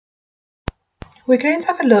We're going to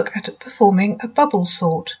have a look at performing a bubble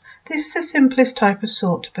sort. This is the simplest type of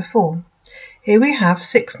sort to perform. Here we have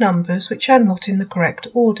 6 numbers which are not in the correct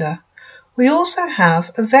order. We also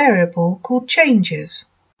have a variable called changes.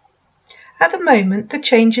 At the moment the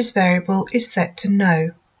changes variable is set to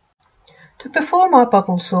no. To perform our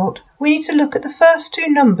bubble sort we need to look at the first 2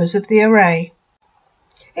 numbers of the array.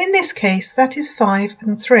 In this case that is 5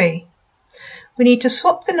 and 3. We need to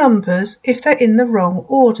swap the numbers if they're in the wrong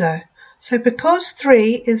order. So because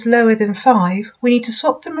 3 is lower than 5, we need to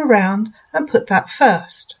swap them around and put that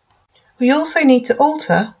first. We also need to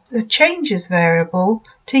alter the changes variable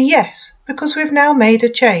to yes, because we've now made a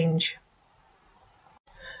change.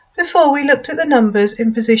 Before we looked at the numbers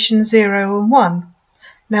in position 0 and 1.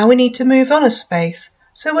 Now we need to move on a space,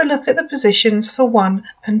 so we'll look at the positions for 1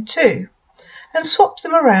 and 2 and swap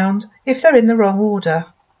them around if they're in the wrong order.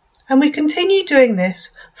 And we continue doing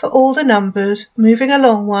this for all the numbers, moving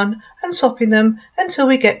along one and swapping them until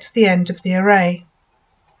we get to the end of the array.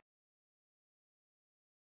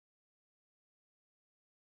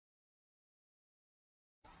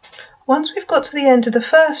 Once we've got to the end of the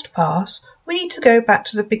first pass, we need to go back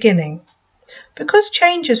to the beginning. Because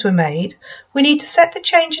changes were made, we need to set the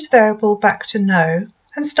changes variable back to no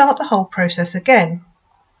and start the whole process again.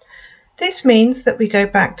 This means that we go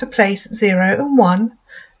back to place 0 and 1,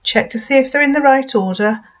 check to see if they're in the right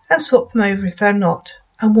order and swap them over if they're not,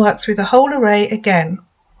 and work through the whole array again.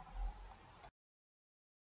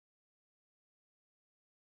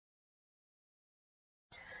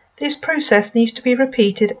 This process needs to be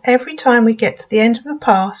repeated every time we get to the end of the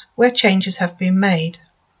pass where changes have been made.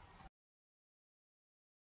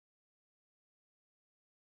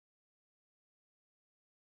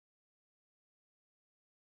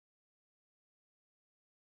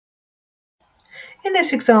 In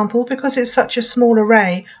this example, because it's such a small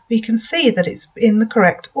array, we can see that it's in the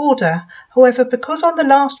correct order. However, because on the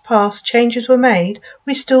last pass changes were made,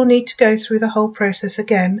 we still need to go through the whole process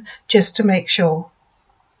again just to make sure.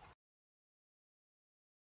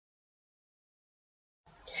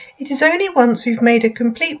 It is only once we've made a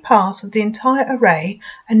complete pass of the entire array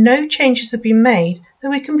and no changes have been made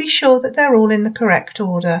that we can be sure that they're all in the correct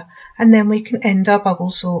order, and then we can end our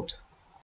bubble sort.